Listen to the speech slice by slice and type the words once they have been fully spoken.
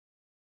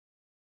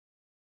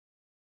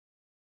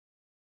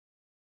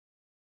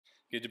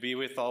Good to be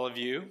with all of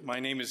you. My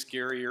name is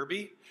Gary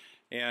Irby,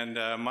 and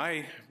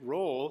my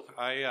role,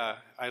 I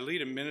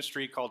lead a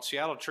ministry called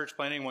Seattle Church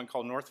Planting, one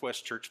called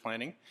Northwest Church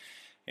Planting.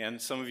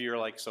 And some of you are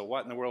like, so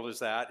what in the world is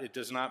that? It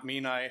does not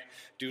mean I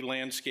do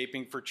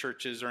landscaping for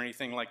churches or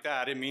anything like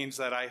that. It means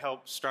that I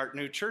help start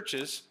new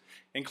churches,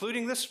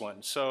 including this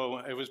one.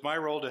 So it was my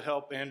role to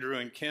help Andrew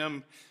and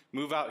Kim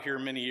move out here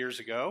many years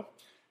ago.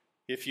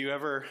 If you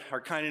ever are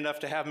kind enough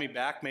to have me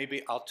back,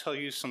 maybe I'll tell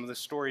you some of the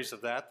stories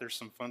of that. There's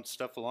some fun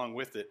stuff along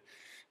with it.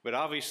 But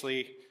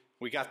obviously,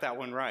 we got that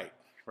one right?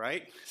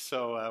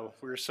 So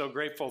we're so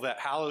grateful that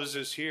Hallows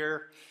is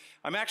here.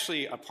 I'm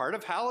actually a part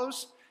of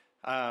Hallows.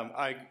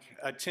 I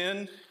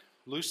attend,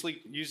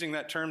 loosely using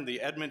that term, the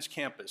Edmonds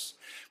campus.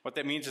 What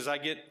that means is I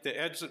get the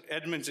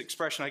Edmonds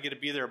expression, I get to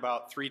be there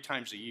about 3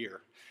 times a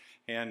year,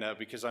 and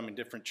because I'm in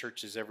different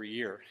churches every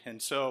year. And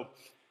so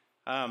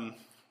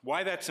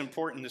why that's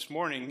important this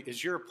morning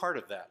is you're a part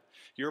of that.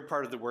 You're a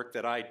part of the work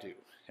that I do.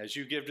 As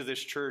you give to this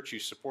church, you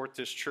support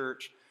this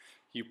church,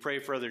 you pray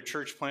for other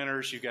church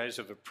planters, you guys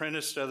have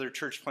apprenticed other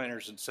church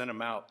planters and sent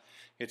them out.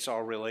 It's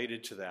all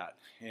related to that.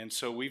 And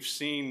so we've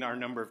seen our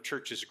number of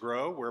churches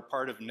grow. We're a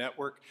part of a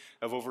network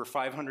of over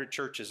 500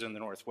 churches in the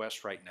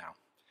Northwest right now.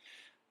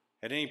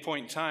 At any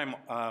point in time,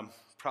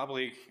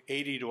 probably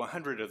 80 to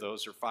 100 of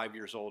those are 5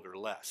 years old or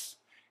less.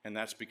 And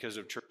that's because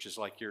of churches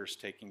like yours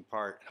taking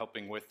part,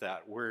 helping with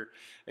that. We're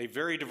a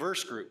very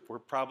diverse group. We're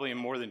probably in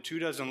more than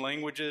 24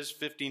 languages,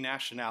 50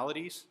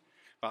 nationalities.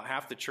 About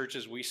half the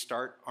churches we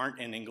start aren't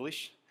in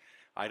English.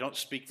 I don't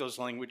speak those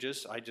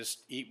languages. I just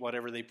eat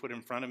whatever they put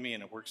in front of me,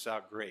 and it works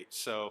out great.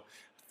 So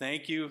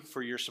thank you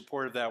for your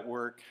support of that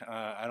work.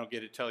 I don't get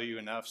to tell you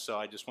enough, so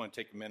I just want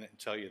to take a minute and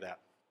tell you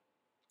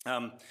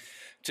that.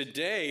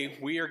 Today,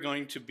 we are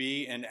going to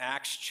be in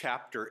Acts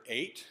chapter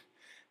 8.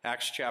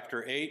 Acts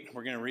chapter 8,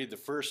 we're going to read the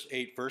first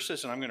 8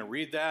 verses, and I'm going to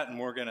read that, and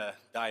we're going to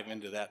dive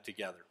into that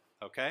together,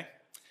 okay?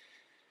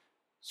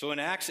 So in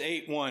Acts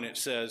 8:1, it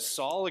says,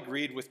 Saul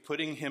agreed with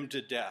putting him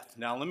to death.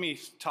 Now let me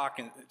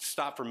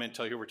stop for a minute and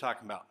tell you who we're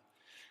talking about.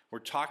 We're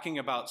talking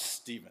about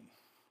Stephen.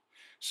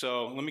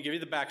 So let me give you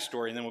the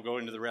backstory, and then we'll go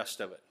into the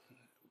rest of it.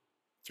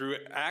 Through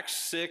Acts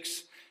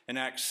 6 and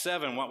Acts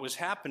 7, what was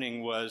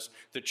happening was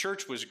the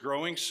church was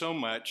growing so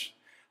much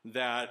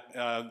that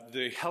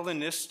the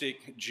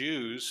Hellenistic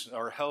Jews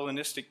or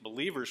Hellenistic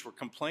believers were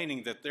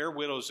complaining that their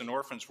widows and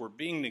orphans were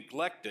being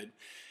neglected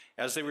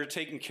as they were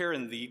taken care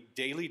in the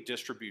daily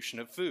distribution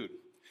of food.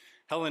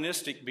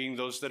 Hellenistic being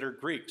those that are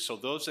Greek, so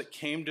those that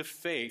came to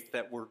faith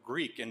that were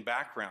Greek in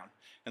background.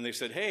 And they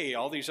said, hey,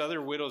 all these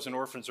other widows and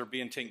orphans are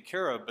being taken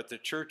care of, but the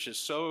church is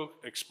so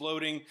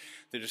exploding,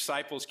 the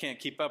disciples can't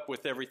keep up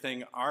with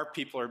everything, our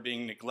people are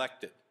being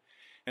neglected.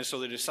 And so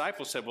the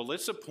disciples said, well,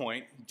 let's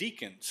appoint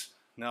deacons.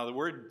 Now, the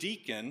word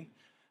deacon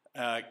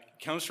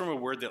comes from a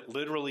word that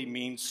literally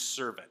means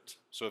servant.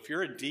 So if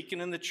you're a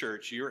deacon in the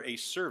church, you're a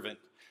servant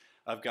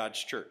of God's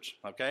church,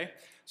 okay?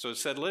 So it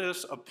said, let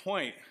us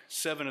appoint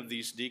 7 of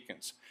these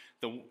deacons.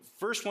 The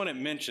first one it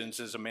mentions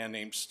is a man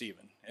named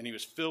Stephen, and he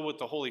was filled with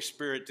the Holy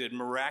Spirit, did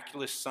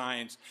miraculous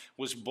signs,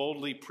 was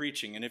boldly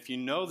preaching. And if you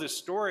know the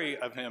story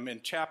of him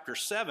in chapter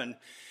 7,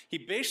 he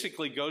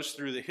basically goes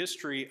through the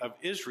history of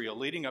Israel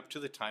leading up to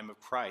the time of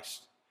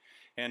Christ.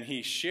 And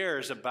he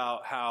shares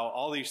about how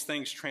all these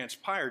things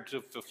transpired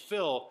to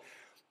fulfill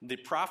the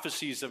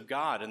prophecies of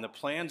God and the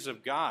plans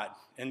of God.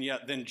 And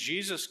yet then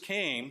Jesus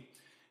came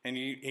and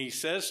he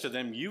says to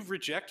them, you've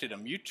rejected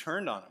him. You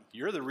turned on him.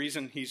 You're the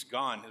reason he's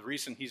gone, the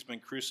reason he's been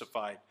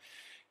crucified.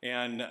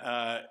 And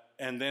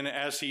then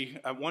as he,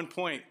 at one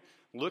point,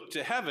 looked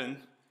to heaven,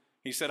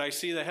 he said, I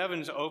see the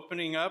heavens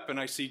opening up and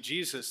I see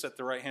Jesus at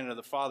the right hand of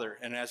the Father.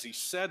 And as he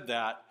said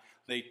that,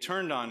 they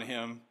turned on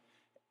him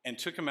and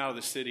took him out of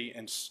the city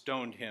and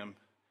stoned him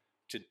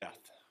to death.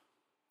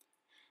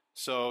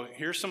 So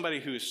here's somebody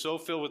who is so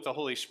filled with the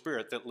Holy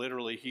Spirit that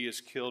literally he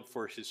is killed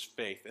for his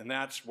faith. And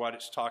that's what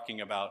it's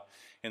talking about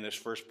in this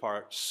first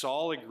part.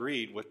 Saul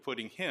agreed with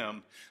putting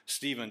him,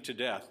 Stephen, to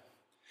death.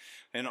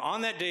 And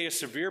on that day, a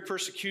severe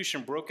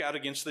persecution broke out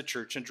against the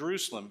church in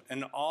Jerusalem,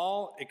 and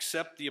all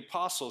except the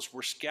apostles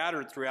were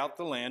scattered throughout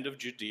the land of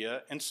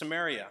Judea and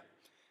Samaria.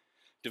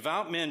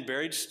 Devout men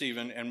buried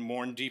Stephen and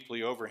mourned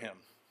deeply over him.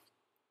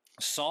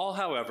 Saul,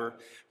 however,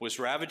 was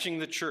ravaging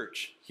the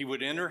church. He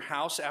would enter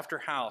house after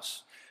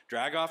house,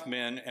 drag off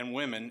men and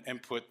women,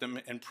 and put them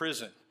in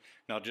prison.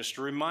 Now, just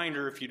a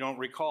reminder, if you don't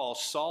recall,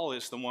 Saul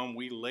is the one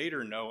we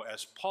later know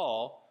as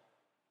Paul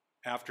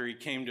after he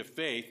came to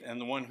faith and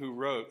the one who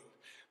wrote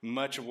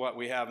much of what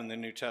we have in the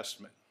New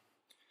Testament.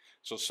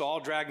 So Saul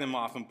dragged them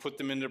off and put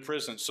them into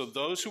prison. So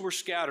those who were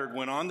scattered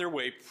went on their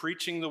way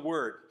preaching the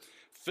word.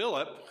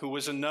 Philip, who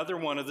was another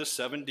one of the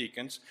 7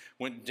 deacons,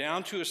 went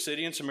down to a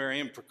city in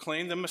Samaria and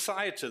proclaimed the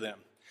Messiah to them.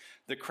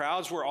 The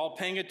crowds were all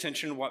paying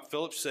attention to what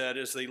Philip said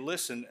as they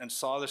listened and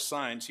saw the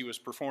signs he was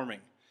performing.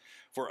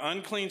 For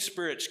unclean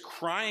spirits,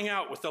 crying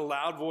out with a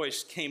loud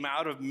voice, came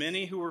out of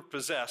many who were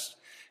possessed,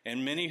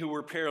 and many who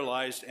were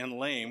paralyzed and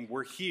lame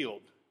were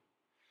healed.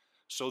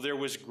 So there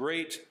was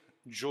great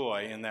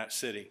joy in that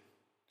city.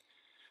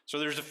 So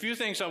there's a few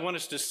things I want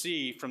us to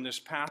see from this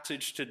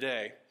passage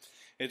today.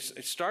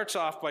 It starts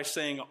off by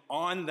saying,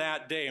 on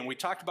that day, and we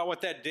talked about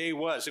what that day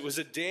was. It was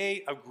a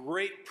day of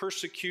great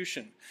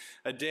persecution,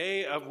 a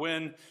day of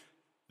when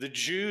the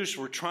Jews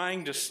were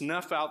trying to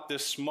snuff out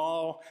this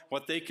small,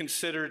 what they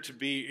considered to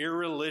be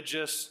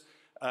irreligious,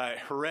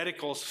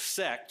 heretical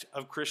sect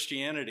of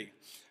Christianity.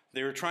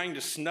 They were trying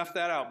to snuff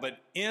that out, but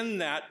in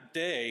that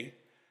day,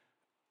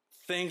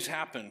 things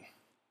happened.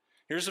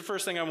 Here's the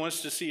first thing I want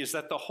us to see is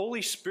that the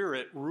Holy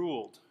Spirit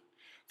ruled.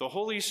 The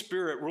Holy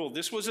Spirit ruled.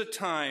 This was a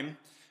time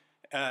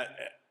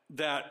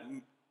that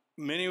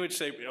many would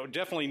say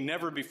definitely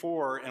never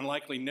before and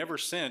likely never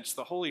since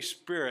the Holy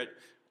Spirit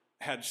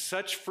had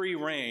such free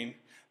reign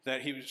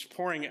that he was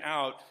pouring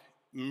out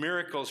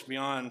miracles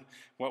beyond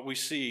what we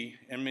see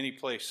in many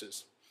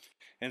places.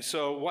 And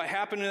so what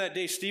happened in that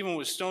day, Stephen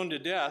was stoned to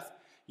death,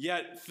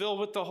 yet filled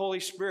with the Holy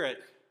Spirit,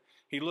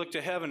 he looked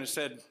to heaven and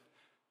said,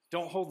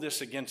 don't hold this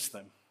against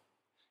them.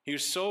 He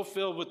was so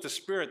filled with the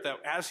Spirit that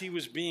as he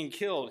was being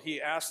killed,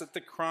 he asked that the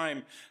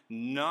crime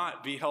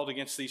not be held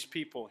against these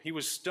people. He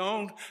was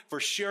stoned for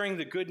sharing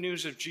the good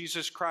news of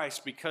Jesus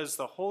Christ because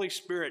the Holy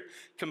Spirit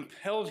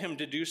compelled him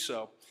to do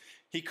so.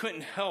 He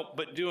couldn't help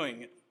but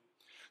doing it.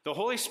 The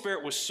Holy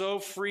Spirit was so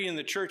free in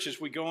the church as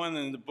we go on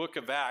in the book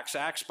of Acts.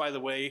 Acts, by the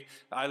way,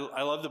 I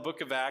love the book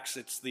of Acts.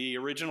 It's the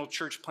original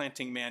church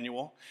planting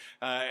manual.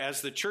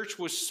 As the church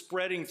was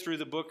spreading through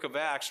the book of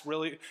Acts,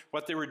 really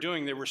what they were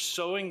doing, they were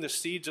sowing the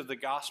seeds of the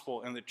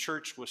gospel, and the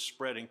church was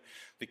spreading.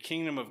 The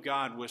kingdom of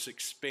God was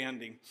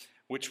expanding,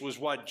 which was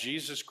what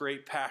Jesus'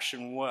 great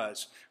passion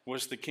was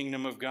the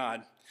kingdom of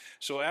God.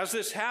 So as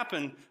this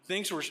happened,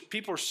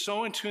 people were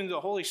so in tune to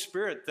the Holy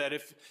Spirit that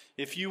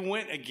if you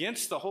went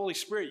against the Holy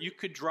Spirit, you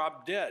could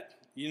drop dead.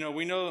 You know,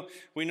 we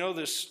know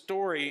this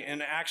story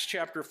in Acts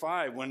chapter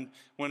 5 when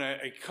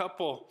a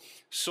couple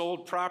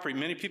sold property.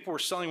 Many people were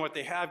selling what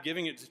they have,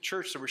 giving it to the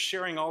church. They were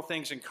sharing all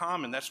things in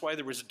common. That's why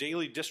there was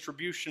daily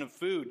distribution of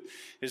food,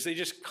 is they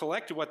just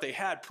collected what they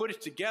had, put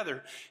it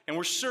together, and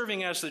were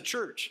serving as the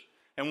church.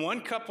 And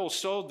one couple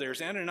sold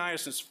theirs,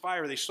 Ananias and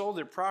Sapphira. They sold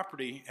their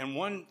property,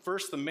 and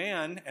first the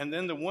man and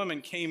then the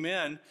woman came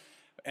in,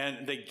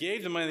 and they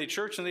gave the money to the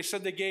church, and they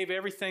said they gave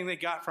everything they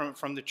got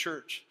from the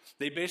church.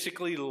 They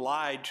basically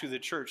lied to the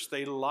church.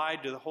 They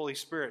lied to the Holy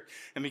Spirit.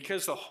 And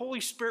because the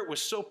Holy Spirit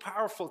was so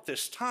powerful at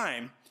this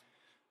time,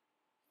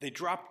 they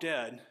dropped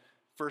dead,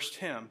 first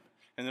him,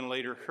 and then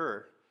later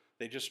her.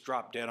 They just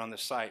dropped dead on the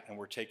site and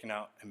were taken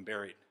out and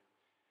buried.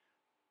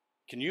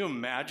 Can you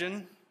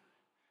imagine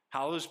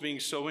how it was being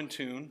so in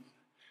tune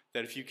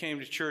that if you came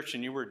to church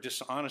and you were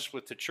dishonest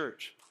with the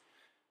church,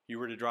 you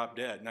were to drop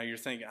dead? Now you're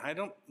thinking, I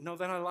don't know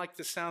that I like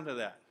the sound of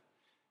that.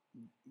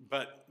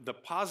 But the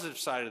positive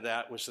side of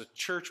that was the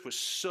church was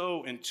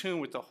so in tune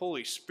with the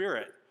Holy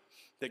Spirit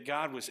that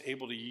God was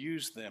able to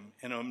use them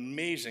in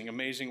amazing,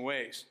 amazing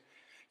ways.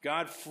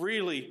 God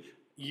freely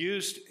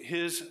used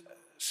his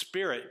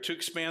Spirit to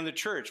expand the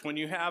church. When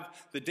you have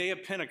the day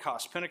of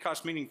Pentecost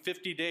meaning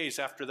 50 days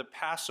after the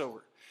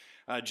Passover,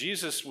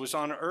 Jesus was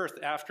on earth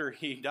after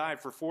he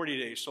died for 40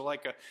 days. So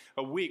like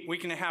a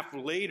week and a half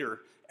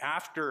later,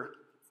 after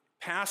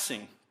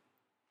passing,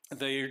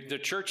 the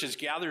church is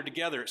gathered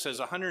together. It says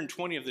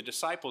 120 of the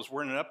disciples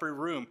were in an upper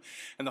room,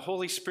 and the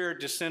Holy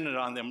Spirit descended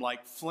on them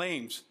like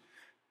flames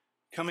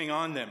coming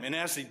on them. And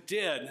as they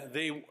did,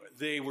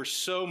 they were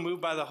so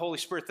moved by the Holy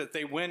Spirit that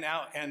they went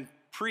out and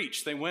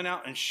preached. They went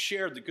out and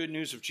shared the good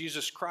news of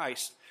Jesus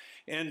Christ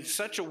in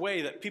such a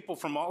way that people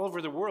from all over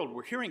the world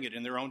were hearing it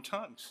in their own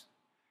tongues.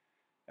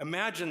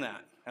 Imagine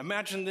that.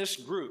 Imagine this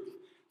group,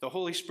 the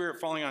Holy Spirit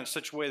falling on in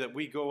such a way that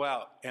we go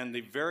out and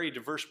the very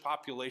diverse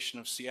population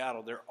of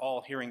Seattle, they're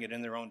all hearing it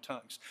in their own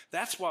tongues.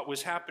 That's what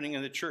was happening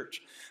in the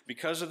church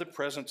because of the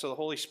presence of the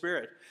Holy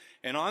Spirit.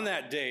 And on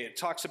that day, it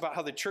talks about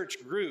how the church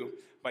grew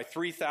by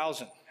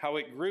 3,000, how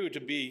it grew to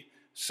be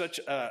so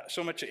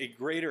much a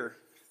greater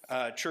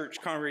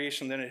church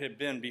congregation than it had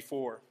been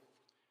before.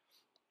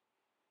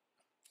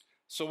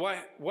 So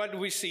what do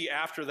we see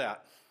after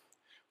that?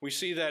 We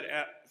see that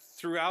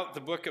throughout the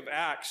book of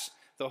Acts,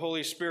 the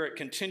Holy Spirit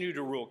continued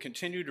to rule,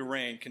 continued to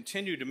reign,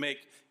 continued to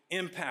make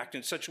impact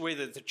in such a way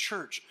that the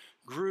church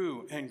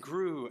grew and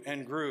grew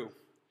and grew.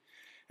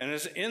 And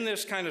it's in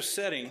this kind of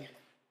setting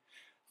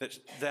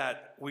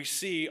that we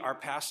see our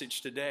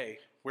passage today,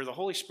 where the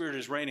Holy Spirit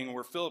is reigning and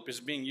where Philip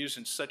is being used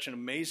in such an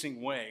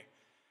amazing way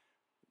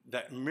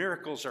that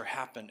miracles are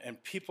happening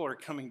and people are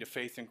coming to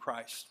faith in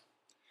Christ.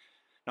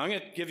 Now, I'm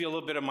going to give you a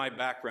little bit of my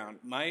background.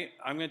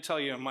 I'm going to tell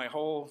you my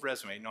whole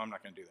resume. No, I'm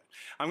not going to do that.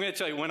 I'm going to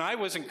tell you, when I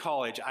was in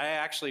college,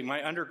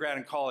 my undergrad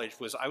in college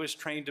I was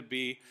trained to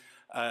be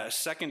a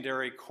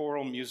secondary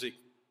choral music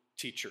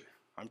teacher.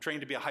 I'm trained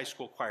to be a high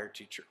school choir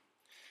teacher.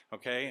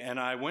 Okay, and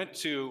I went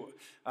to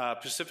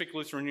Pacific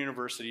Lutheran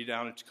University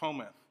down in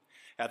Tacoma.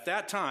 At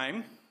that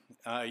time,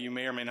 you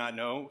may or may not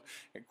know,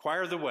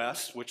 Choir of the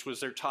West, which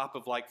was their top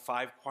of like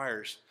 5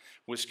 choirs,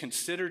 was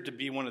considered to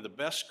be one of the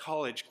best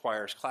college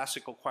choirs,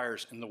 classical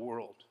choirs in the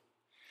world.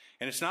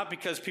 And it's not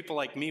because people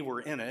like me were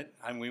in it.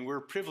 I mean, we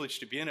were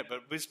privileged to be in it, but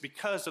it was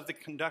because of the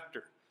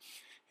conductor.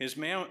 This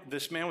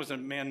man was a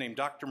man named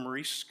Dr.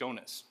 Maurice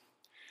Sconas.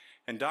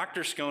 And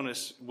Dr.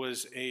 Sconas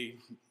was a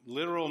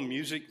literal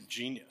music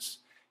genius.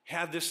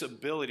 Had this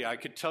ability. I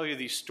could tell you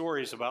these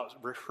stories about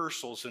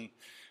rehearsals and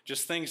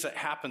just things that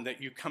happened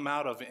that you come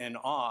out of in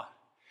awe.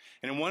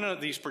 And in one of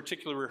these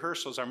particular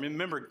rehearsals, I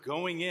remember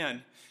going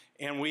in,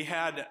 and we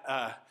had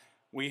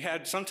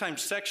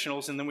sometimes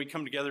sectionals, and then we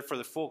come together for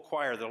the full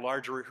choir. The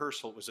larger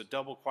rehearsal was a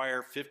double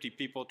choir, 50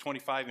 people,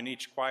 25 in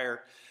each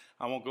choir.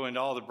 I won't go into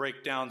all the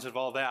breakdowns of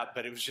all that,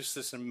 but it was just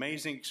this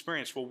amazing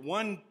experience. Well,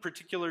 one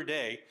particular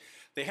day,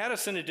 they had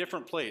us in a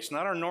different place,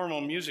 not our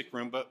normal music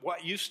room, but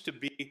what used to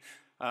be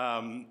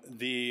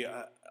the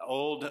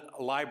old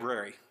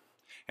library.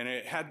 And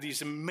it had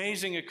these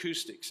amazing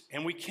acoustics.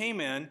 And we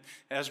came in,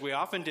 as we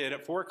often did,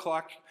 at 4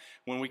 o'clock.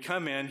 When we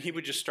come in, he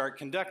would just start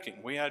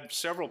conducting. We had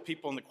several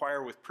people in the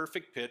choir with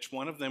perfect pitch.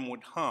 One of them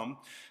would hum.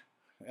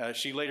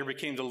 She later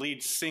became the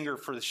lead singer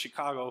for the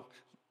Chicago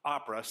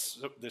Opera,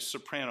 this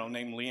soprano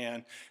named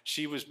Leanne.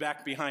 She was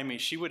back behind me.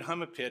 She would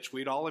hum a pitch.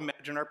 We'd all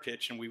imagine our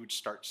pitch, and we would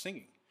start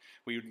singing.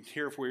 We would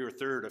hear if we were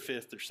third or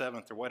fifth or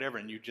seventh or whatever,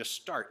 and you just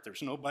start.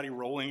 There's nobody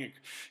rolling a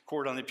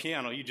chord on the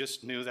piano. You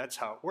just knew that's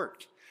how it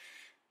worked.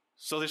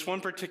 So this one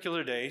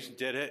particular day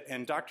did it,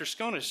 and Dr.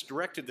 Sconas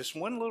directed this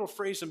one little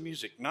phrase of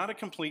music, not a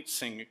complete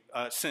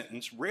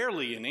sentence,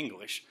 rarely in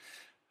English.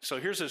 So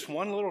here's this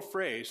one little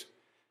phrase,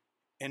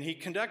 and he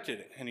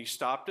conducted it, and he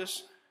stopped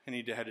us, and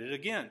he did it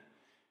again.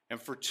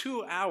 And for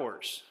 2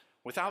 hours,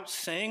 without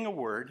saying a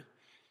word,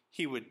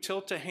 he would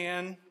tilt a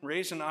hand,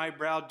 raise an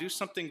eyebrow, do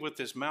something with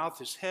his mouth,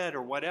 his head,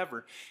 or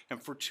whatever,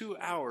 and for 2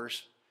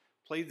 hours,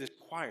 play this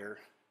choir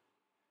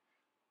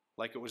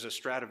like it was a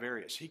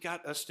Stradivarius. He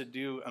got us to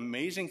do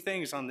amazing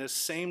things on this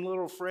same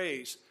little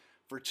phrase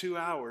for 2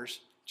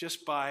 hours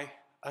just by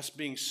us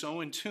being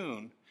so in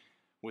tune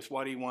with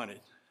what he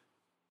wanted.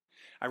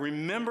 I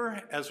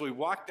remember as we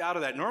walked out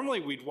of that, normally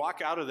we'd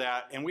walk out of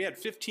that and we had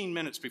 15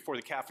 minutes before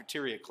the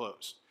cafeteria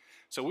closed.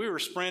 So we were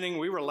sprinting,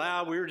 we were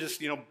loud, we were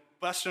just,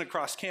 busting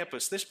across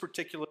campus. This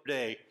particular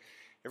day,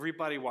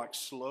 everybody walked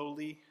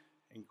slowly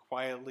and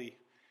quietly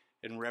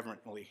and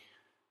reverently.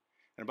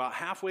 And about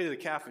halfway to the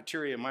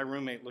cafeteria, my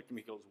roommate looked at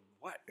me and goes,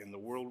 "What in the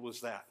world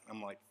was that?"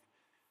 I'm like,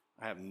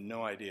 I have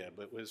no idea,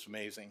 but it was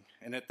amazing.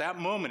 And at that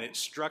moment, it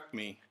struck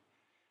me,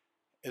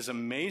 as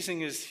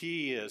amazing as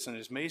he is and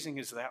as amazing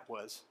as that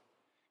was,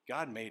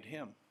 God made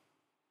him.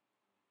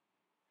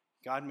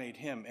 God made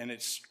him. And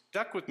it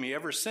stuck with me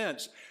ever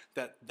since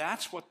that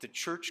that's what the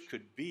church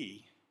could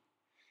be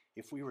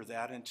if we were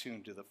that in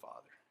tune to the Father.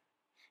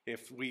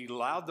 If we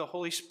allowed the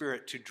Holy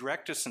Spirit to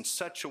direct us in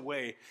such a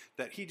way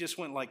that he just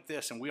went like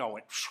this and we all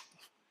went,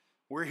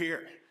 we're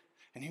here.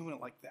 And he went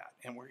like that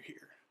and we're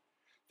here.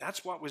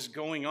 That's what was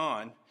going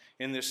on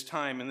in this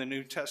time in the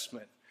New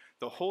Testament.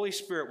 The Holy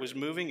Spirit was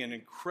moving in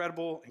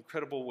incredible,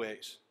 incredible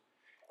ways.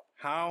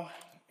 How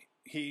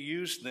he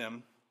used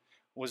them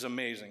was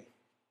amazing.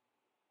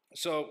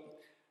 So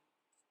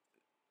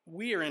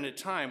we are in a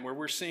time where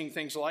we're seeing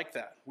things like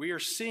that. We are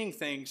seeing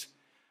things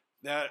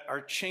that are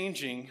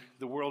changing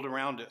the world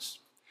around us.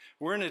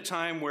 We're in a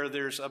time where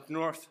there's up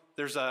north,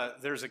 there's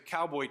a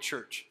cowboy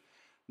church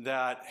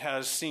that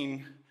has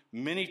seen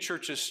many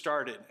churches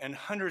started and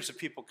hundreds of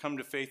people come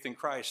to faith in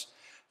Christ.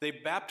 They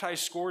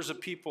baptized scores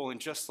of people in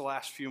just the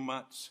last few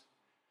months.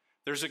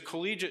 There's a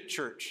collegiate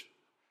church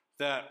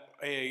that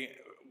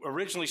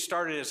originally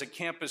started as a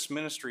campus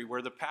ministry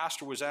where the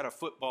pastor was at a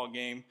football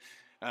game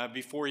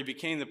before he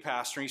became the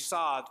pastor. He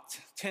saw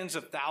tens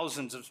of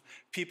thousands of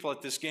people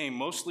at this game,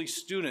 mostly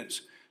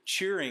students,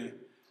 cheering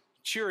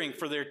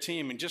for their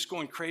team and just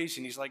going crazy.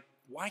 And he's like,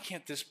 why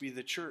can't this be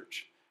the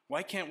church?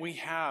 Why can't we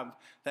have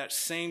that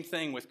same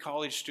thing with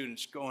college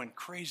students going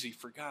crazy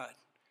for God?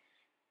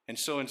 And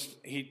so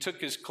he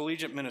took his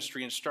collegiate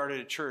ministry and started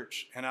a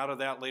church. And out of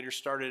that later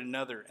started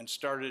another. And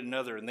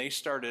they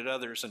started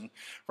others. And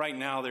right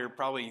now there are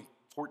probably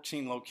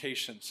 14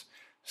 locations,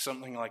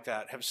 something like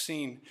that, have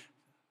seen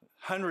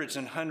hundreds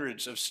and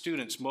hundreds of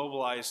students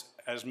mobilized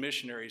as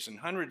missionaries and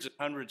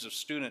hundreds of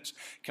students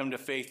come to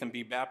faith and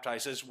be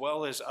baptized, as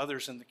well as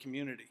others in the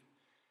community.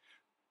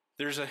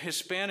 There's a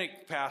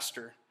Hispanic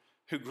pastor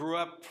who grew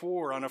up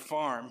poor on a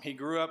farm. He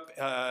grew up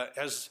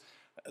as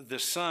the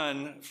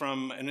son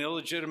from an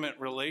illegitimate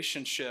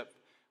relationship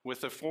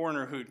with a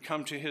foreigner who'd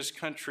come to his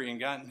country and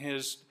gotten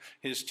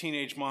his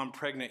teenage mom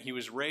pregnant. He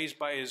was raised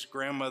by his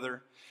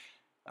grandmother.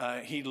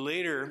 He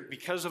later,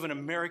 because of an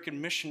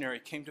American missionary,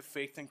 came to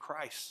faith in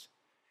Christ.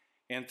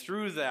 And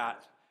through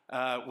that,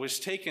 was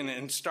taken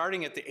and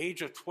starting at the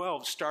age of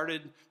 12,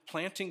 started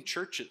planting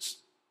churches.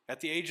 At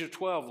the age of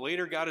 12,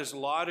 later got his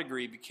law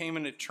degree, became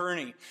an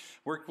attorney,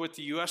 worked with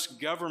the U.S.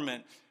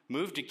 government,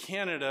 moved to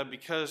Canada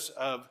because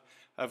of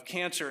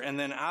cancer, and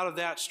then out of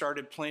that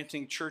started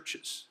planting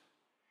churches.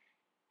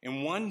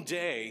 And one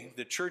day,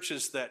 the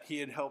churches that he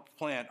had helped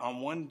plant,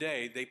 on one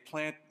day,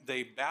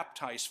 they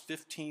baptized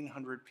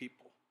 1,500 people.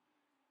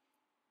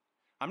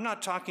 I'm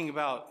not talking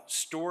about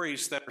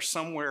stories that are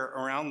somewhere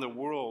around the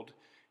world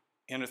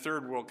in a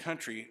third world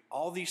country.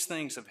 All these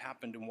things have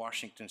happened in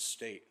Washington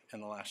State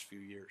in the last few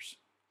years.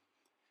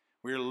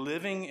 We're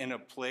living in a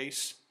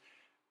place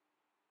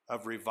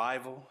of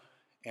revival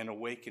and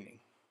awakening.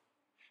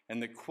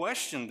 And the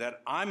question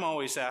that I'm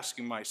always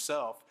asking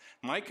myself,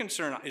 my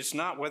concern is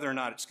not whether or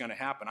not it's going to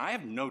happen. I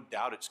have no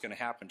doubt it's going to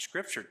happen.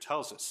 Scripture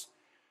tells us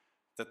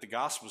that the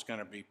gospel is going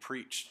to be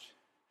preached.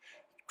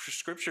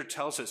 Scripture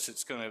tells us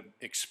it's going to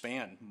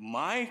expand.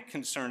 My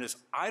concern is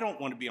I don't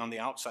want to be on the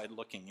outside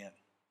looking in.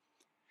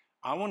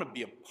 I want to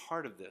be a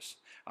part of this.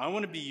 I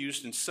want to be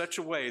used in such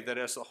a way that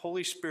as the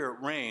Holy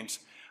Spirit reigns,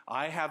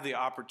 I have the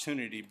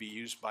opportunity to be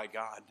used by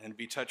God and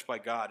be touched by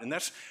God. And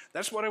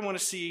that's what I want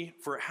to see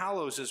for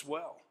Hallows as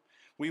well.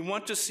 We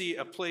want to see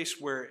a place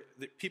where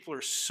the people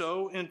are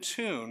so in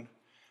tune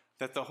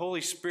that the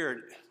Holy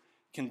Spirit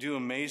can do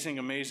amazing,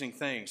 amazing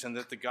things, and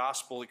that the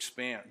gospel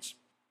expands.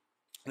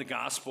 The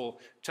gospel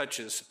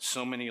touches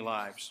so many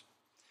lives.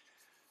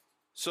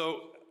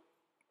 So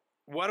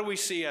what do we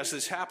see as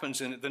this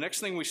happens? And the next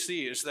thing we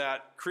see is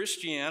that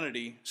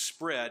Christianity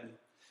spread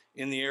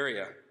in the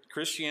area.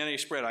 Christianity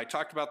spread. I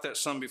talked about that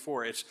some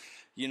before. It's,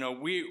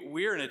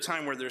 we're in a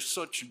time where there's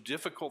such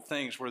difficult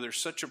things, where there's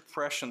such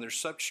oppression, there's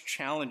such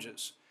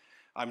challenges.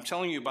 I'm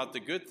telling you about the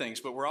good things,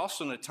 but we're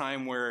also in a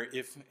time where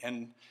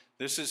and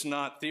this is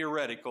not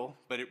theoretical,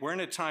 but we're in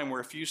a time where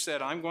if you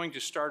said, I'm going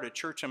to start a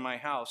church in my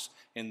house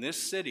in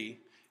this city,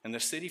 and the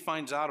city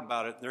finds out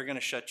about it, they're going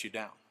to shut you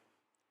down.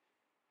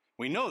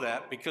 We know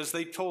that because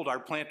they told our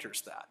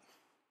planters that.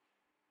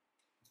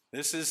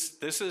 This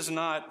is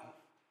not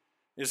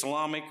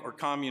Islamic or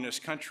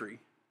communist country.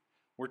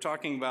 We're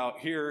talking about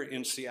here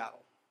in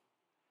Seattle.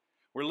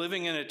 We're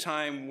living in a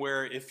time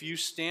where if you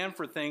stand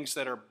for things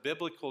that are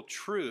biblical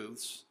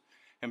truths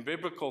and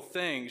biblical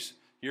things,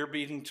 you're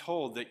being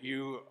told that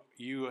you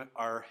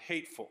are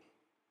hateful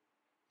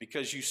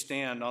because you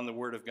stand on the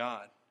Word of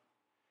God.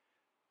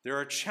 There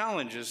are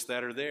challenges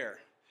that are there.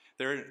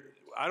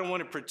 I don't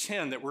want to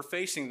pretend that we're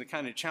facing the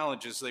kind of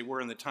challenges they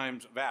were in the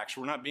times of Acts.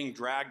 We're not being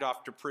dragged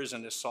off to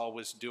prison as Saul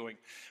was doing.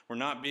 We're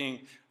not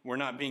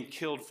being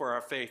killed for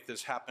our faith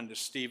as happened to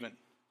Stephen.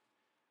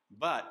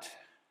 But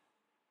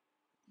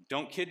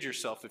don't kid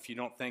yourself if you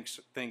don't think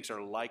things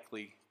are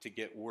likely to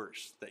get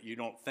worse, that you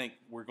don't think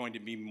we're going to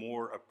be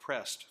more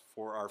oppressed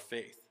for our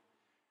faith.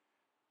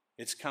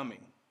 It's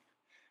coming.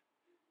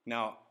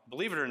 Now,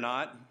 believe it or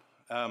not,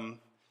 I'm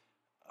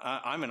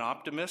an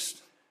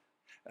optimist.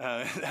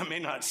 That may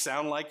not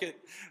sound like it,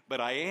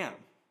 but I am.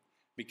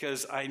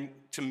 Because I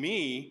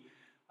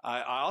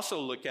also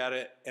look at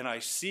it and I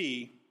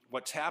see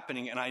what's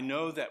happening, and I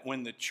know that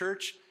when the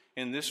church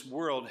in this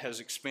world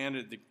has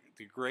expanded the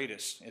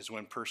greatest is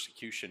when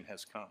persecution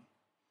has come,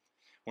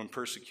 when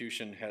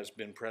persecution has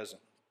been present.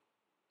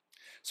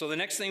 So the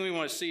next thing we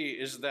want to see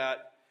is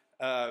that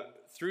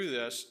through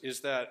this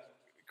is that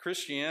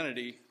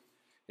Christianity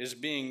is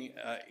being,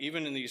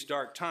 even in these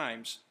dark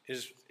times,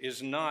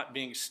 is not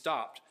being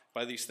stopped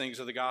by these things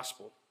of the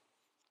gospel.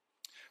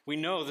 We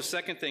know the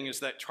second thing is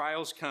that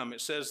trials come.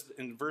 It says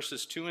in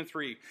verses 2 and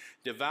 3,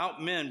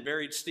 devout men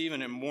buried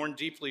Stephen and mourned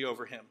deeply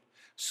over him.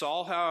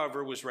 Saul,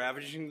 however, was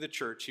ravaging the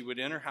church. He would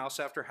enter house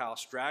after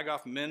house, drag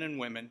off men and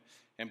women,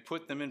 and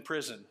put them in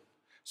prison.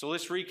 So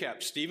let's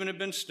recap. Stephen had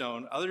been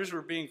stoned. Others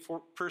were being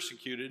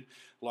persecuted,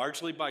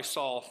 largely by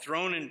Saul,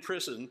 thrown in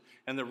prison,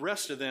 and the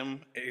rest of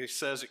them, it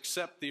says,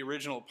 except the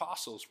original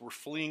apostles, were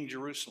fleeing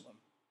Jerusalem.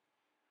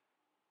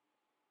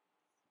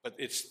 But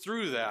it's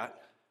through that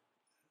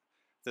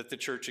the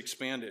church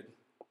expanded.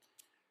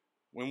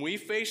 When we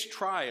face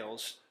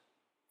trials,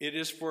 it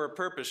is for a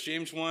purpose.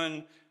 James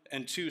 1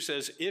 and 2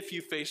 says, if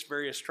you face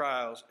various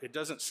trials. It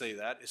doesn't say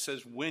that. It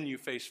says when you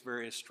face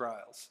various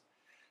trials.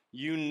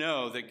 You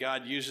know that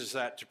God uses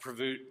that to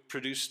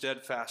produce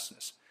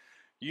steadfastness.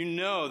 You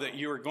know that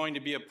you are going to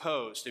be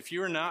opposed. If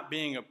you are not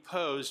being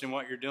opposed in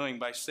what you're doing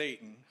by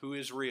Satan, who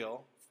is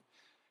real,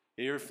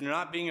 if you're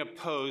not being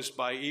opposed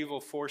by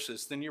evil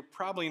forces, then you're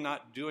probably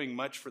not doing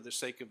much for the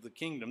sake of the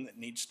kingdom that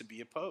needs to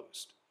be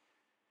opposed.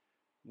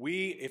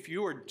 If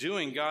you are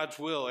doing God's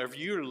will, or if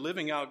you are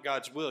living out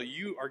God's will,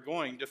 you are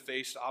going to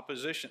face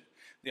opposition.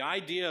 The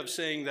idea of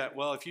saying that,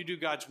 well, if you do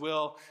God's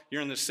will,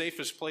 you're in the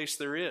safest place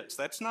there is.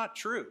 That's not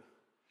true.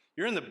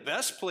 You're in the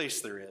best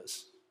place there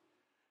is.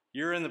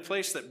 You're in the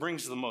place that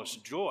brings the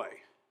most joy.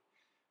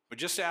 But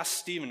just ask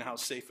Stephen how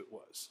safe it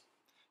was.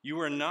 You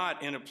are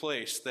not in a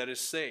place that is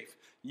safe.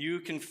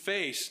 You can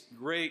face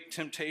great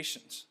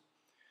temptations.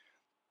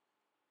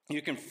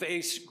 You can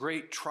face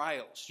great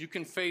trials. You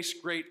can face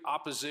great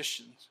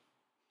oppositions.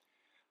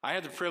 I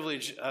had the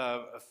privilege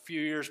a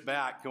few years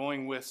back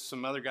going with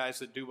some other guys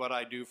that do what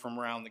I do from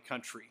around the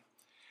country.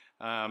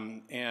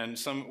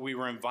 We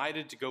were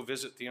invited to go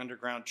visit the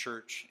underground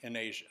church in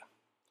Asia.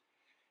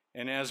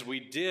 And as we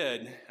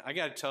did, I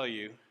got to tell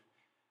you,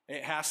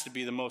 it has to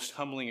be the most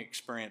humbling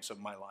experience of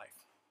my life.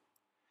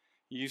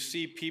 You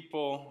see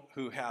people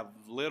who have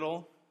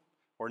little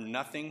or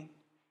nothing,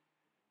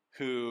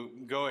 who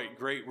go at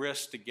great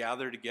risk to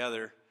gather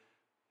together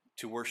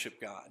to worship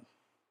God.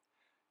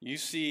 You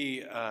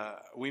see,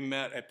 we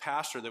met a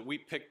pastor that we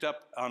picked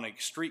up on a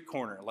street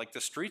corner. Like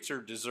the streets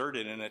are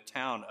deserted in a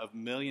town of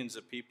millions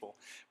of people.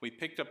 We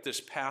picked up this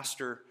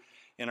pastor,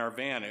 in our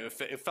van.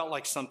 It felt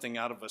like something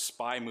out of a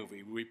spy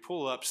movie. We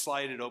pull up,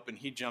 slide it open,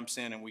 he jumps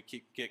in, and we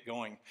get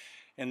going.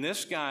 And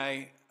this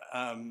guy,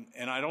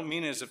 and I don't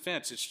mean as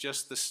offense, it's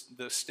just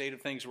the state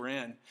of things we're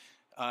in.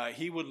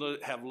 He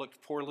would have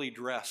looked poorly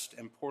dressed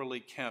and poorly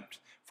kempt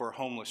for a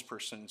homeless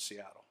person in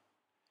Seattle.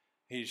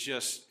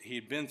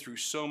 He'd been through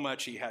so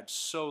much, he had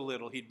so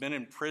little. He'd been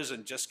in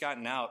prison, just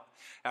gotten out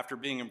after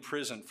being in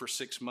prison for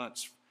 6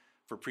 months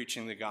for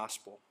preaching the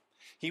gospel.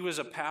 He was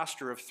a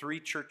pastor of 3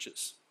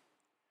 churches,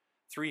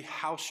 3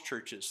 house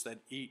churches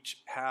that each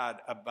had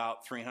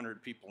about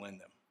 300 people in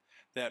them,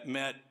 that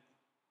met.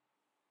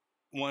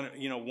 One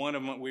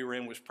of them we were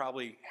in was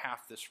probably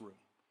half this room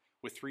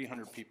with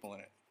 300 people in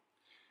it.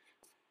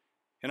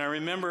 And I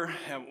remember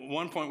at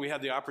one point we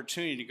had the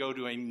opportunity to go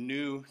to a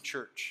new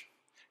church.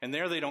 And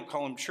there they don't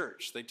call them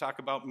church. They talk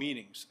about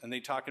meetings, and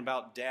they talk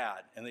about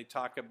dad, and they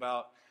talk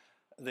about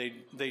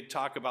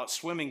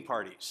swimming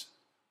parties.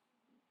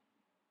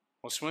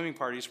 Well, swimming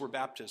parties were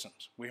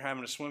baptisms. We were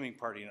having a swimming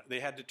party. They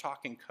had to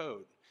talk in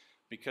code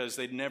because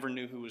they never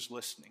knew who was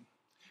listening.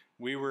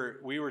 We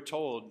were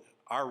told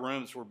our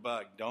rooms were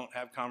bugged. Don't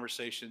have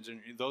conversations and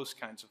those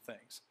kinds of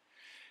things.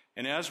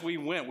 And as we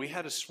went, we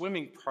had a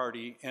swimming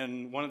party,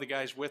 and one of the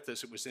guys with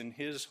us, it was in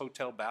his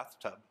hotel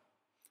bathtub.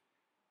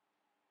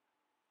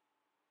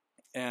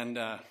 And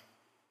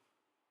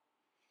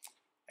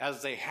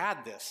as they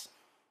had this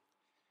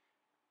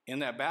in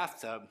that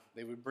bathtub,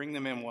 they would bring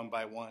them in one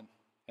by one.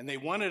 And they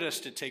wanted us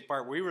to take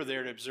part. We were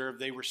there to observe.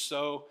 They were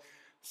so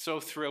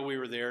thrilled we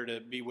were there to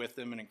be with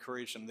them and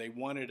encourage them. They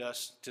wanted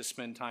us to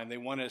spend time. They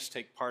wanted us to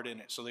take part in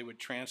it, so they would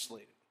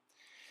translate it.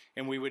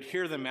 And we would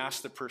hear them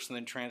ask the person,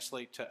 then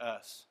translate to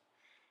us,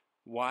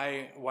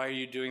 why are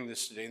you doing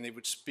this today? And they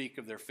would speak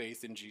of their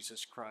faith in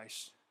Jesus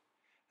Christ.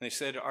 And they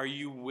said, are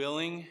you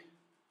willing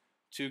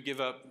to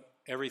give up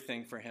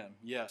everything for him?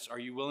 Yes. Are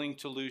you willing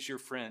to lose your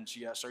friends?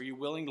 Yes. Are you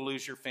willing to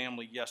lose your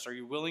family? Yes. Are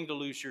you willing to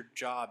lose your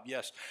job?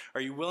 Yes.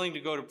 Are you willing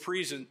to go to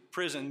prison?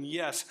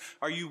 Yes.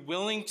 Are you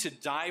willing to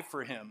die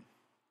for him?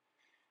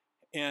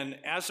 And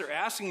as they're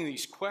asking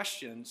these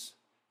questions,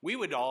 we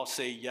would all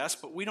say yes,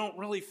 but we don't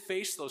really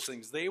face those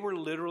things. They were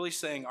literally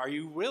saying, are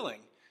you willing?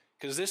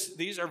 Because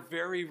these are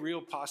very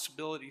real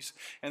possibilities.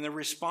 And the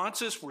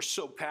responses were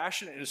so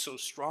passionate and so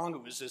strong,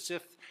 it was as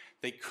if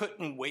they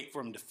couldn't wait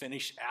for him to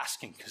finish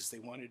asking because they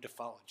wanted to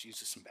follow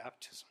Jesus in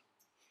baptism.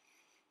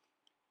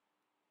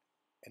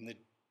 And the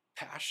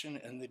passion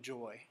and the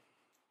joy.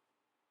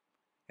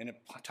 In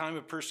a time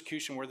of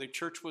persecution where the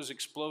church was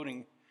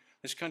exploding,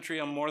 this country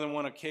on more than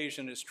one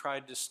occasion has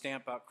tried to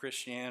stamp out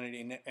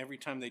Christianity, and every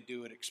time they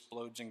do, it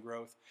explodes in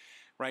growth.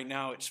 Right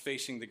now, it's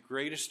facing the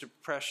greatest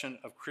oppression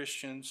of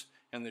Christians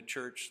and the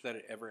church that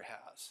it ever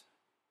has.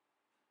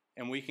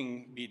 And we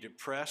can be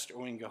depressed,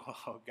 or we can go,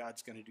 oh,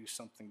 God's going to do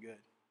something good.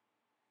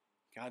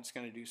 God's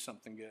going to do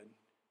something good.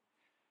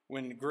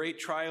 When great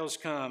trials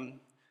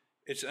come,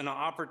 it's an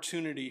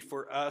opportunity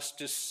for us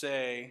to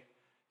say,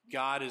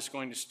 God is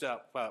going to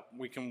step up.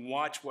 We can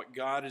watch what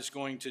God is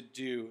going to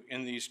do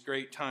in these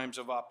great times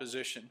of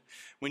opposition.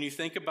 When you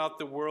think about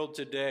the world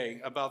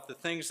today, about the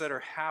things that are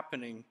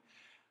happening,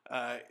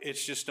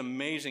 it's just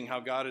amazing how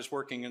God is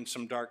working in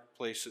some dark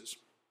places.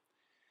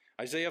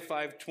 Isaiah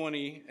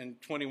 5:20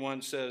 and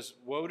 21 says,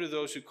 woe to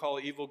those who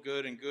call evil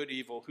good and good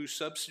evil, who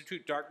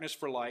substitute darkness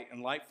for light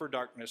and light for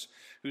darkness,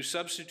 who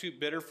substitute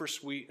bitter for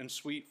sweet and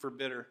sweet for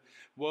bitter.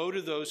 Woe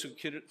to those who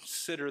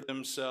consider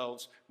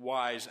themselves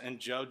wise and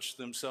judge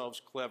themselves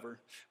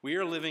clever. We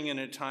are living in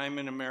a time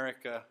in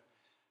America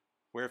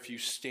where if you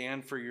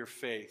stand for your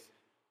faith,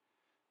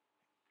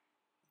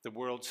 the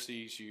world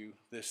sees you,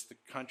 the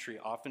country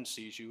often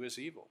sees you as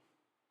evil.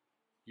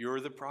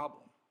 You're the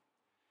problem.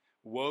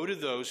 Woe to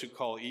those who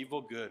call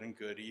evil good and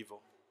good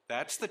evil.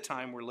 That's the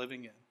time we're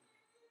living in.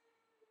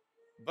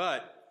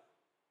 But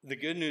the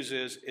good news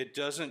is it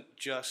doesn't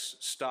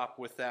just stop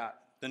with that.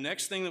 The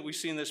next thing that we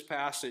see in this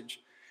passage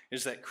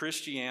is that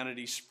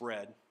Christianity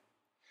spread.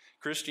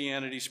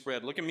 Christianity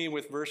spread. Look at me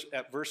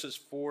at verses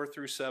 4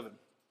 through 7. It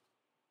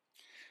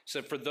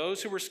said, for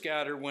those who were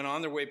scattered went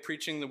on their way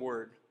preaching the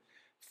word.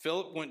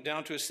 Philip went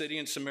down to a city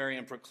in Samaria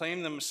and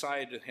proclaimed the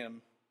Messiah to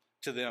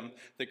them.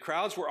 The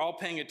crowds were all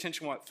paying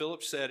attention to what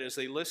Philip said as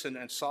they listened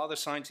and saw the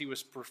signs he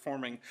was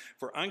performing.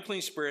 For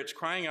unclean spirits,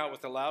 crying out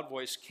with a loud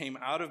voice, came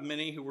out of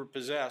many who were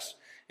possessed,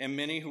 and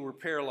many who were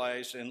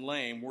paralyzed and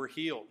lame were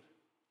healed.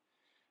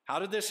 How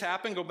did this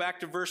happen? Go back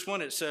to verse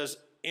 1. It says,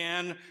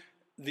 and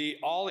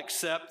all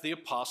except the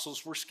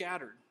apostles were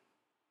scattered.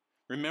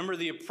 Remember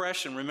the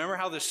oppression. Remember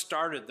how this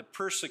started, the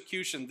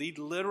persecution, the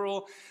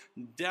literal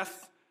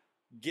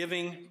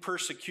death-giving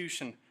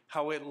persecution,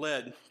 how it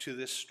led to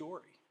this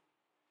story.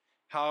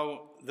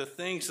 How the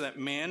things that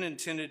man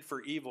intended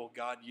for evil,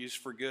 God used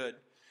for good.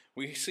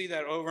 We see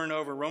that over and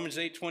over. Romans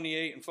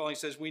 8:28 and following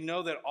says, we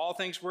know that all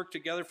things work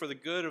together for the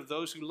good of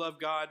those who love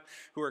God,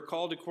 who are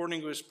called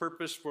according to his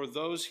purpose. For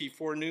those he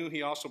foreknew,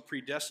 he also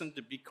predestined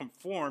to be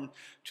conformed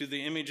to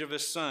the image of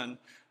his Son,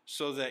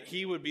 so that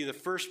he would be the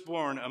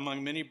firstborn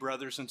among many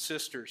brothers and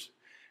sisters.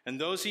 And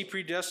those he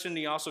predestined,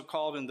 he also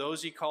called, and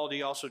those he called,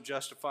 he also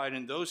justified,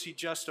 and those he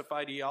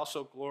justified, he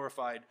also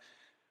glorified.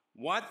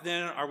 What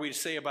then are we to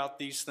say about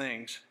these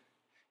things?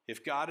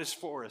 If God is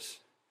for us,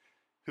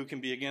 who can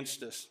be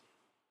against us?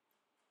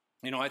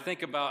 You know, I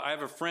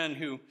have a friend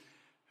who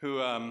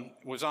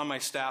was on my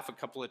staff a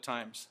couple of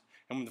times.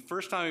 And when the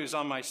first time he was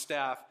on my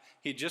staff,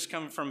 he'd just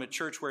come from a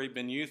church where he'd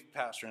been youth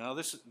pastor. Now,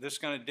 this is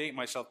going to date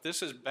myself.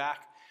 This is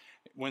back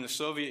when the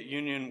Soviet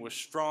Union was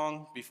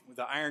strong.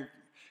 The Iron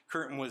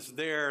Curtain was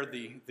there.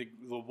 The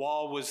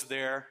wall was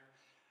there.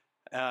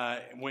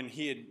 When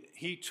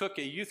he took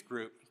a youth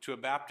group to a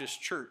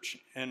Baptist church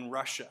in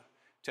Russia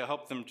to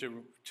help them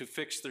to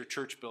fix their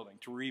church building,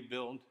 to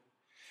rebuild.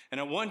 And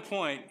at one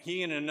point,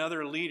 he and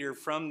another leader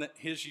from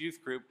his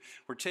youth group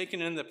were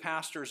taken in the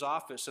pastor's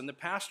office, and the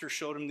pastor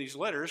showed him these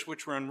letters,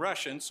 which were in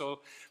Russian. So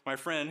my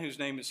friend, whose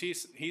name is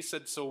he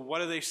said, "So what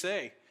do they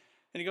say?"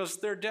 And he goes,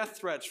 "They're death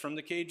threats from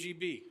the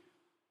KGB."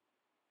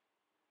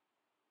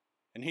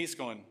 And he's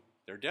going,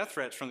 "They're death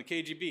threats from the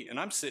KGB, and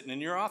I'm sitting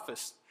in your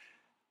office.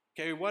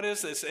 Okay, what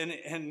is this?"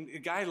 And the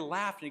guy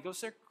laughed, and he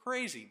goes, "They're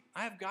crazy.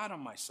 I have God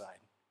on my side."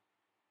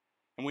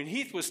 And when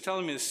Heath was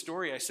telling me this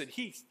story, I said,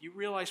 "Heath, you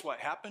realize what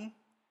happened?"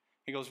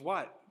 He goes,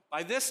 "What?"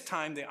 "By this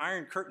time, the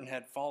Iron Curtain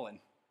had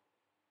fallen.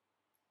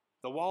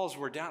 The walls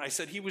were down." I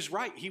said, "He was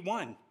right. He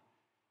won."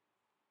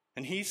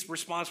 And Heath's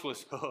response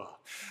was, "Oh,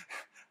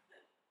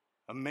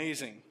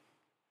 amazing.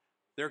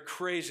 They're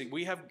crazy.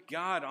 We have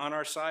God on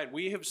our side."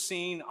 We have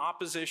seen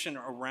opposition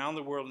around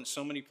the world in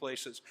so many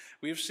places.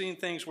 We have seen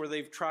things where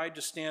they've tried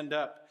to stand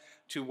up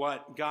to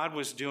what God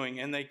was doing,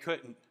 and they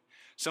couldn't.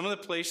 Some of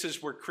the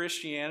places where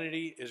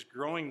Christianity is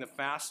growing the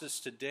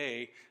fastest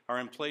today are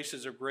in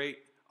places of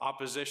great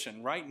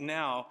opposition. Right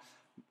now,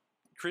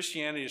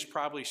 Christianity is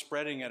probably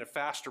spreading at a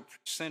faster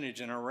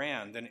percentage in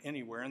Iran than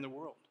anywhere in the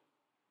world.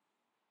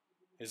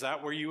 Is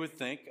that where you would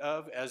think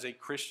of as a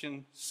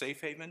Christian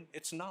safe haven?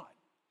 It's not.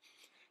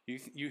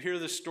 You hear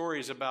the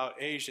stories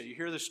about Asia. You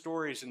hear the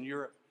stories in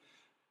Europe.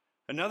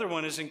 Another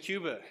one is in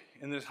Cuba,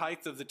 in the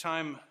height of the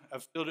time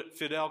of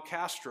Fidel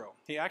Castro.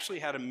 He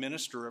actually had a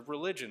minister of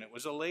religion. It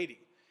was a lady.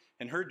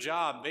 And her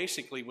job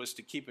basically was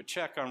to keep a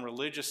check on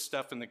religious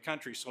stuff in the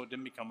country so it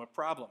didn't become a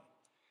problem.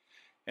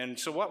 And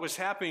so what was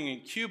happening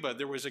in Cuba,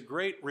 there was a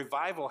great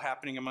revival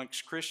happening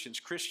amongst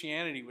Christians.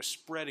 Christianity was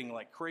spreading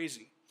like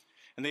crazy.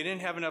 And they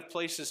didn't have enough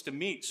places to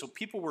meet, so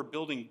people were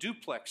building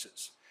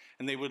duplexes.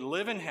 And they would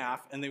live in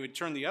half, and they would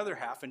turn the other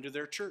half into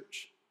their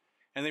church.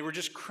 And they were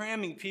just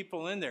cramming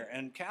people in there.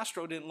 And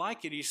Castro didn't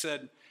like it. He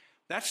said,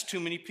 "That's too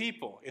many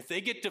people. If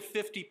they get to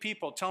 50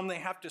 people, tell them they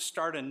have to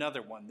start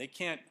another one. They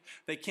can't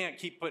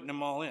keep putting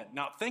them all in."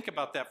 Now, think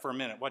about that for a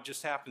minute, what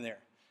just happened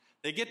there.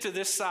 They get to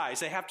this size,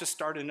 they have to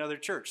start another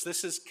church.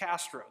 This is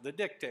Castro, the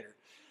dictator.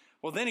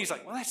 Well, then he's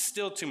like, "Well, that's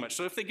still too much.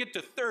 So if they get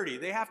to 30,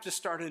 they have to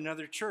start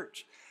another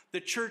church."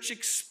 The church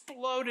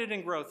exploded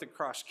in growth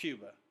across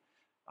Cuba.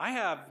 I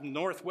have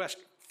Northwest.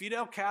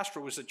 Fidel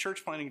Castro was the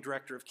church planting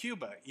director of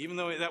Cuba, even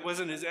though that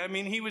wasn't his. I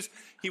mean, he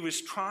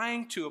was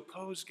trying to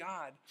oppose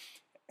God,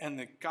 and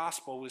the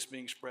gospel was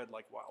being spread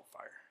like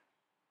wildfire.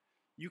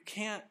 You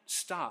can't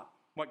stop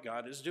what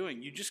God is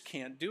doing. You just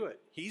can't do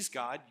it. He's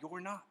God, you're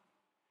not.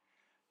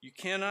 You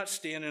cannot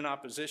stand in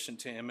opposition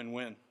to him and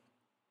win.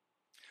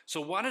 So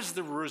what is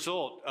the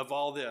result of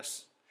all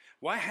this?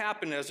 What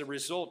happened as a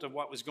result of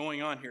what was going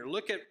on here?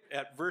 Look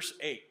at verse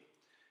 8.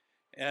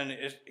 And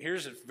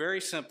here's it very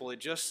simple.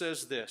 It just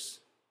says this.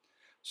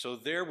 So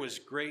there was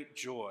great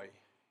joy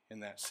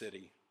in that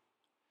city.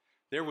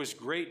 There was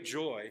great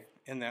joy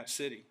in that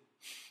city.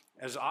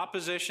 As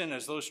opposition,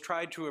 as those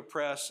tried to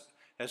oppress,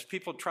 as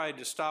people tried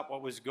to stop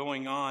what was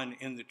going on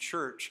in the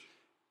church,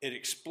 it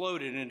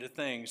exploded into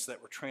things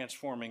that were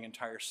transforming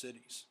entire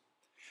cities.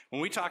 When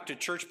we talk to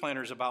church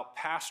planters about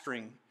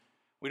pastoring,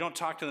 we don't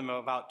talk to them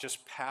about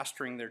just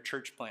pastoring their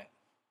church plant.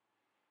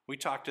 We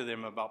talk to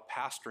them about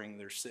pastoring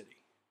their city.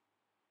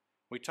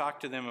 We talk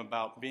to them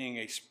about being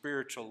a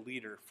spiritual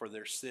leader for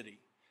their city.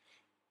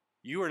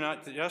 You are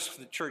not just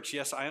the church.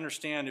 Yes, I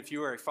understand if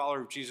you are a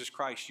follower of Jesus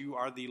Christ, you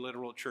are the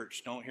literal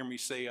church. Don't hear me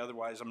say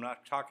otherwise. I'm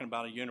not talking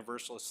about a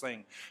universalist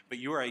thing. But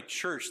you are a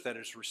church that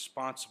is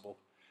responsible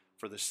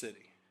for the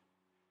city.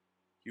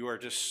 You are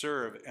to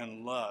serve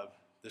and love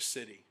the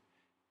city,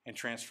 and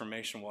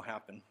transformation will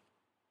happen.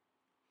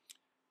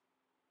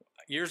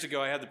 Years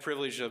ago, I had the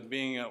privilege of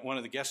being one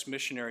of the guest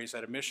missionaries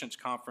at a missions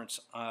conference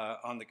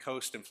on the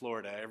coast in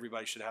Florida.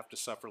 Everybody should have to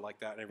suffer like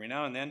that every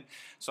now and then.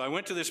 So I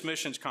went to this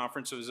missions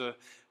conference. It was a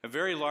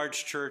very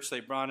large church.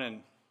 They brought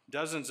in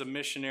dozens of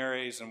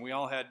missionaries, and we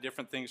all had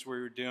different things we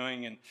were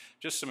doing, and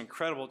just some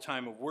incredible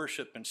time of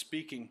worship and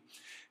speaking.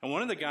 And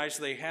one of the guys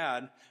they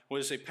had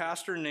was a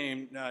pastor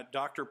named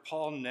Dr.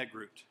 Paul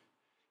Negrut.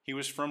 He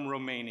was from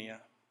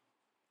Romania.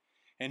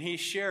 And he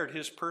shared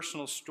his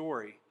personal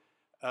story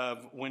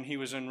of when he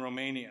was in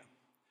Romania.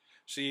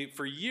 See,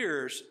 for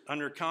years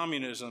under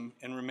communism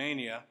in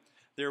Romania,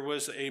 there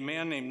was a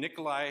man named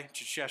Nicolae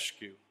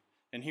Ceausescu,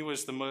 and he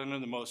was one of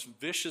the most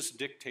vicious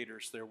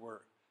dictators there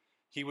were.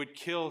 He would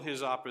kill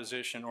his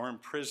opposition or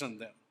imprison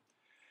them.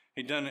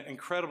 He'd done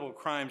incredible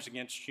crimes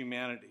against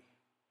humanity.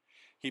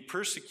 He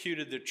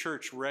persecuted the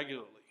church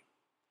regularly.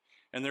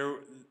 And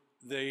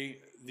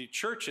the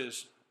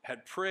churches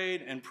had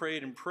prayed and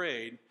prayed and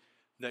prayed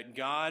that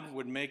God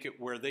would make it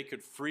where they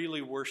could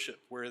freely worship,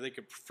 where they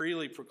could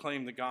freely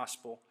proclaim the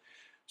gospel.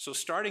 So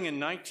starting in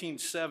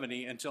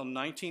 1970 until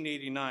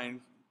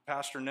 1989,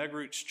 Pastor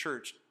Negroot's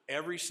church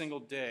every single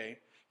day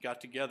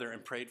got together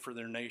and prayed for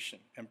their nation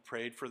and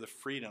prayed for the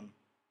freedom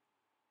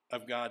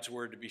of God's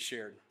word to be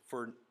shared.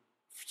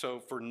 So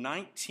for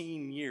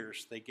 19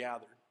 years they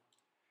gathered.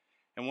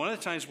 And one of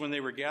the times when they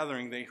were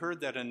gathering, they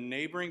heard that a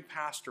neighboring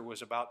pastor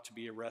was about to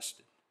be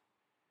arrested.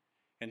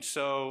 And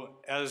so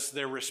as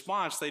their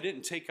response, they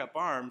didn't take up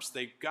arms.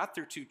 They got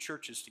their two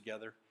churches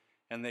together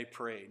and they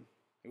prayed.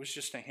 It was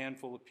just a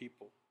handful of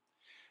people.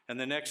 And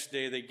the next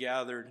day they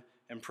gathered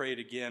and prayed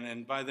again.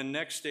 And by the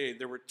next day,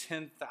 there were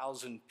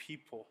 10,000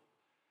 people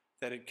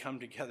that had come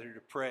together to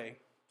pray.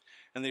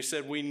 And they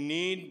said, we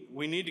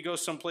need to go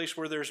someplace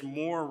where there's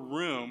more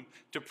room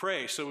to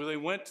pray. So they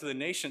went to the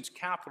nation's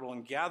capital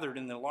and gathered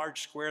in the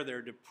large square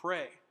there to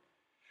pray.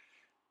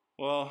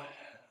 Well,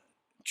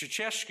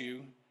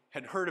 Ceausescu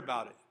had heard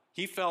about it.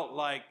 He felt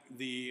like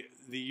the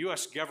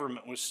U.S.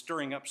 government was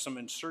stirring up some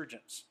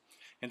insurgents.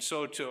 And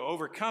so to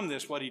overcome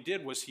this, what he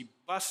did was he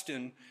bussed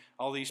in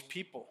all these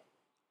people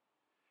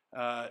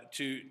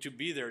to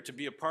be there, to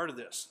be a part of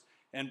this.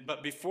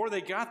 But before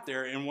they got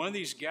there, in one of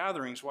these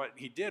gatherings, what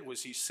he did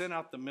was he sent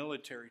out the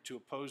military to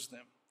oppose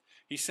them.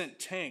 He sent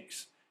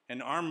tanks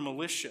and armed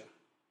militia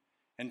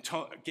and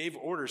gave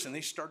orders, and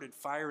they started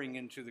firing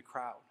into the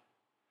crowd.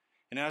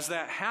 And as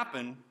that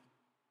happened,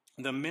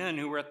 the men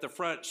who were at the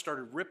front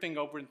started ripping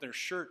open their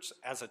shirts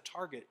as a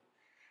target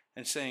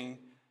and saying,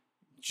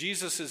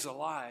 Jesus is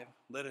alive,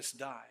 let us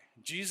die.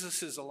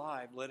 Jesus is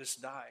alive, let us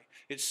die.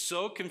 It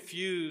so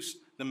confused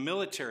the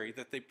military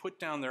that they put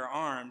down their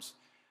arms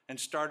and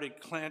started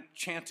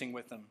chanting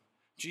with them,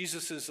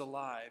 Jesus is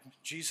alive,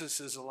 Jesus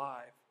is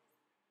alive.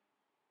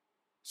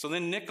 So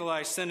then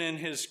Nikolai sent in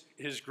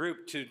his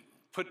group to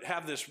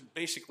have this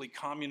basically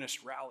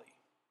communist rally.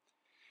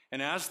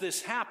 And as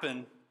this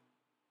happened,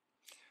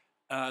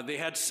 they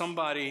had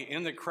somebody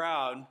in the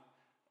crowd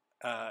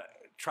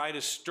try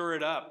to stir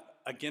it up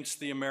against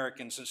the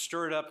Americans and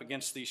stir it up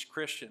against these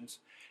Christians.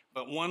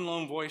 But one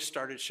lone voice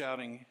started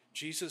shouting,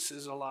 Jesus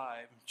is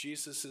alive,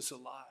 Jesus is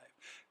alive.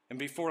 And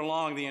before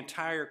long, the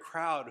entire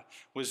crowd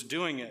was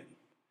doing it.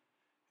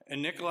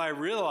 And Nikolai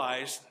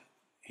realized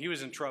he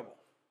was in trouble.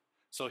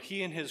 So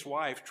he and his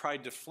wife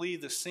tried to flee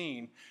the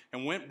scene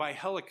and went by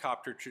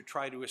helicopter to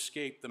try to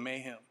escape the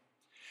mayhem.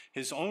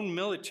 His own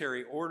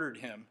military ordered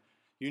him,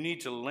 you need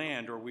to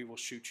land or we will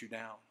shoot you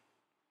down.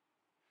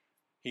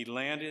 He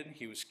landed,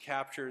 he was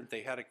captured,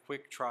 they had a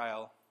quick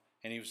trial,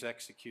 and he was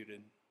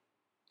executed.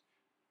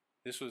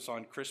 This was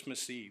on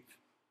Christmas Eve.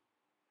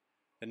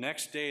 The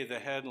next day, the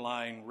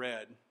headline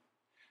read,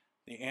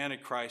 the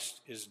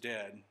Antichrist is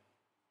dead,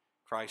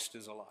 Christ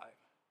is alive.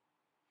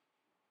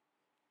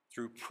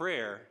 Through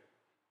prayer,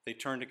 they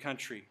turned the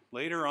country.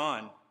 Later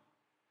on,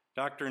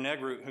 Dr.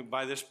 Negroot, who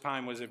by this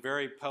time was a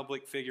very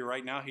public figure,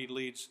 right now he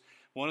leads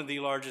one of the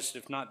largest,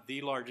 if not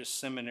the largest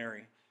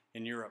seminary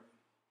in Europe.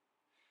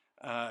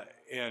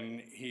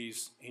 And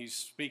he's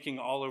speaking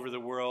all over the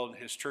world.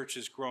 His church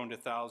has grown to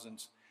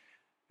thousands.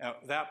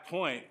 At that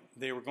point,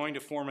 they were going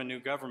to form a new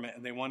government,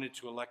 and they wanted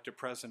to elect a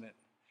president.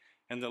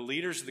 And the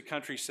leaders of the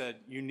country said,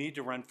 you need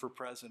to run for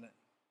president.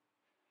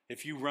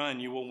 If you run,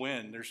 you will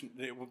win.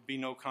 There will be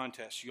no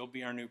contest. You'll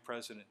be our new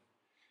president.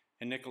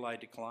 And Nikolai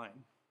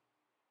declined.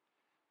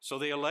 So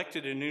they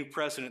elected a new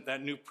president.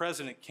 That new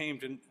president came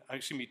to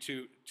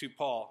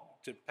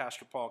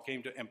Pastor Paul,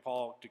 and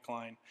Paul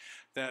declined.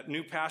 That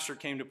new pastor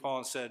came to Paul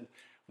and said,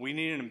 we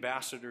need an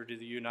ambassador to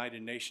the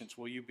United Nations.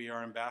 Will you be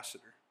our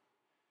ambassador?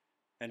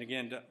 And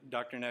again,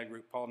 Dr.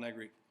 Negroot, Paul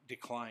Negroot,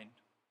 declined.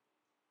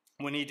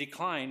 When he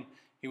declined,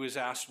 he was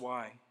asked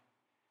why.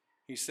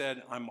 He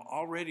said, I'm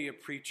already a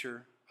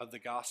preacher of the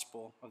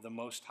gospel of the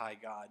Most High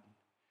God.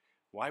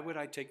 Why would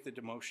I take the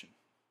demotion?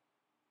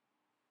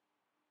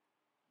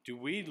 Do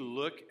we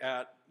look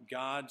at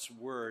God's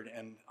word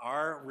and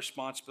our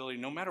responsibility,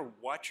 no matter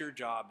what your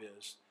job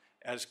is,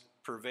 as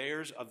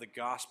purveyors of the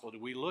gospel, do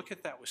we look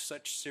at that with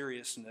such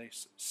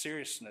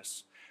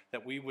seriousness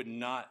that we would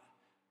not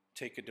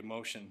take a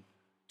demotion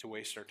to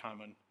waste our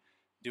time on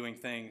doing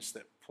things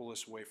that pull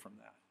us away from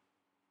that?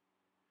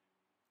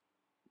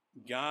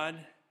 God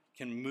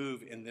can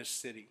move in this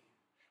city.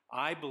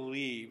 I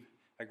believe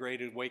a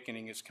great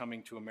awakening is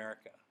coming to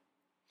America.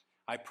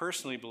 I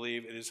personally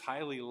believe it is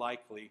highly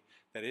likely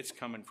that it's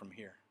coming from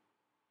here.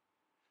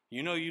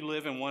 You know, you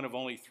live in one of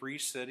only 3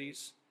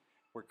 cities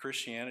where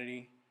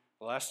Christianity,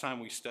 the last time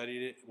we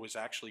studied it, was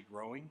actually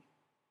growing.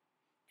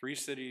 3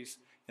 cities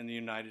in the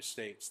United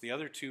States. The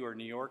other 2 are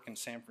New York and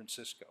San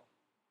Francisco.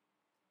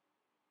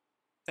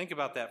 Think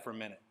about that for a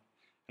minute.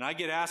 And I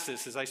get asked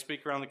this as I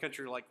speak around the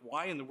country, like,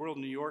 why in the world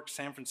New York,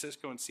 San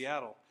Francisco, and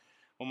Seattle?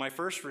 Well, my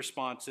first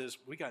response is,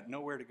 we got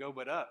nowhere to go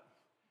but up.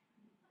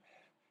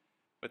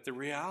 But the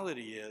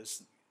reality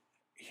is,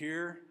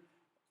 here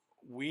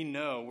we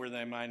know we're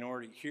the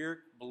minority. Here,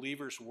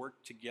 believers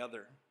work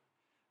together.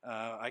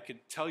 I could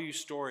tell you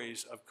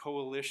stories of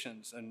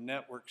coalitions and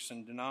networks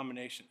and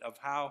denominations of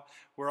how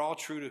we're all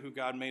true to who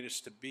God made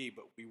us to be,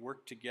 but we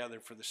work together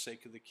for the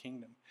sake of the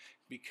kingdom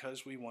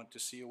because we want to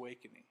see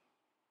awakening.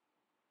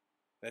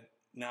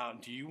 Now,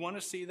 do you want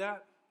to see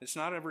that? It's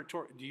not a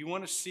rhetoric. Do you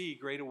want to see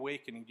great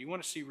awakening? Do you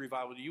want to see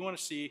revival? Do you want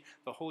to see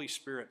the Holy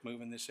Spirit move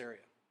in this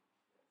area?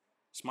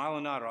 Smile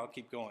and nod or I'll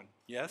keep going.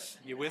 Yes?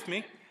 You with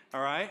me?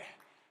 All right?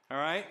 All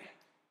right?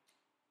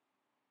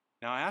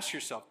 Now ask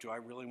yourself, do I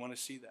really want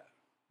to see that?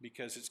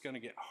 Because it's going to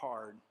get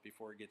hard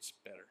before it gets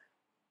better.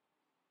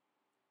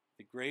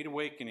 The great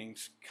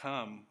awakenings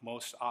come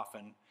most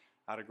often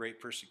out of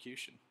great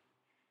persecution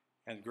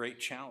and great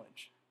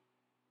challenge.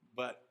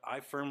 But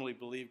I firmly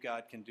believe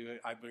God can do it.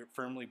 I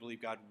firmly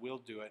believe God will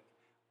do it.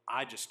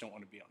 I just don't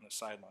want to be on the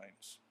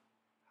sidelines.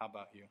 How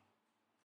about you?